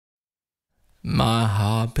My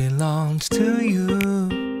heart belongs to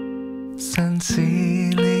you,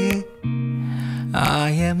 sincerely. I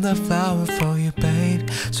am the flower for you, babe.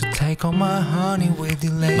 So take all my honey with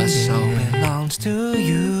you, lady. My soul belongs to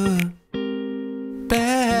you.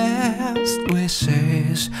 Best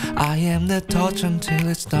wishes. I am the torch until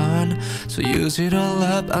it's done. So use it all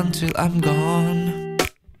up until I'm gone.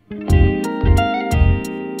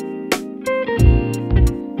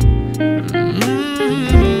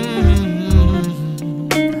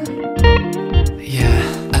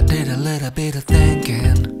 Yeah, I did a little bit of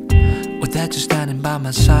thinking. Without you standing by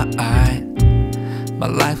my side, my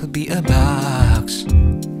life would be a box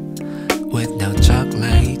with no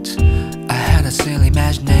chocolate. I had a silly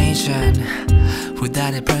imagination.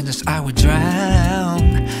 Without a princess I would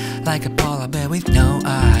drown, like a polar bear with no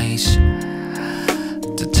eyes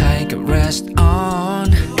to take a rest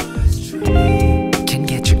on. Can't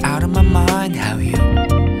get you out of my mind. How you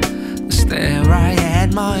stare right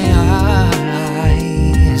at my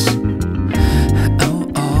eyes. Oh,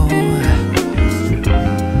 oh.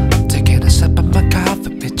 Taking a sip of my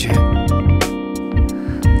coffee picture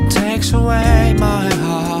takes away my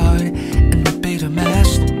heart and the bitter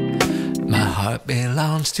mess. My heart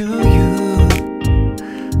belongs to you,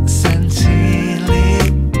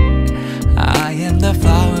 sincerely. I am the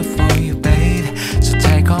flower for you, babe. So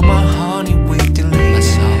take all my honey with you, lady. My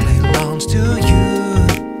soul belongs to you.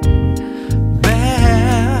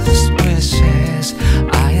 Best wishes.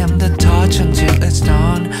 I am the torch until it's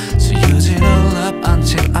done. So use it all up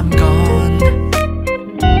until I'm gone.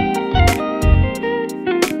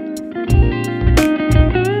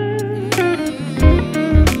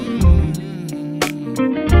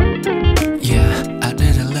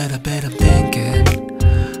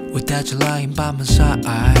 Without you lying by my side,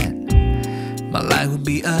 my life would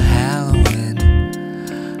be a Halloween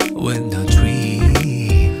with no tree.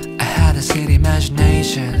 I had a city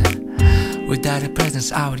imagination. Without a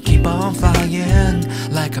presence I would keep on flying,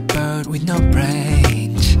 like a bird with no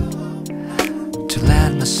brains to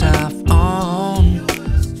land myself on.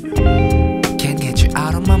 Can't get you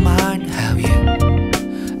out of my mind. How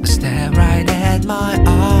you stare right at my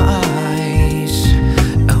eyes.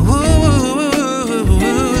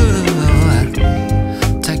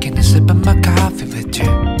 Sipping my coffee with you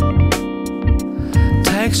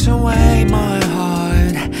takes away my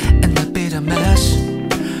heart and the bitter mess.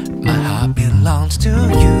 My heart belongs to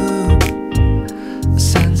you,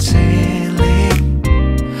 sincerely.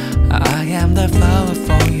 I am the flower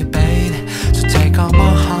for you, babe. So take all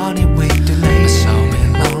my honey with you, lady. My soul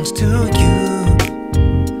belongs to you.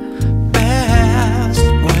 Best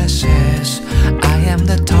wishes. I am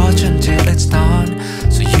the torch until it's done.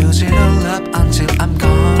 So use it all up until I'm gone.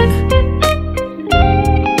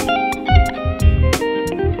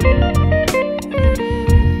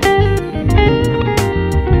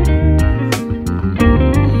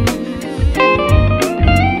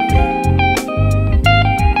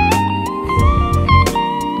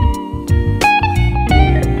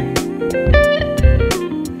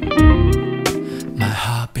 My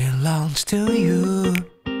heart belongs to you,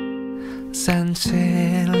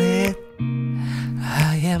 sincerely.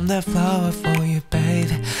 I am the flower for you, babe.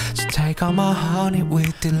 So take all my honey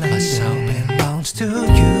with you, lady. My soul belongs to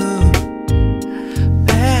you.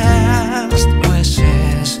 Best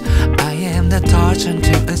wishes. I am the torch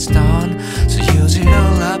until it's done. So use it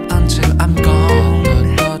all up until I'm gone.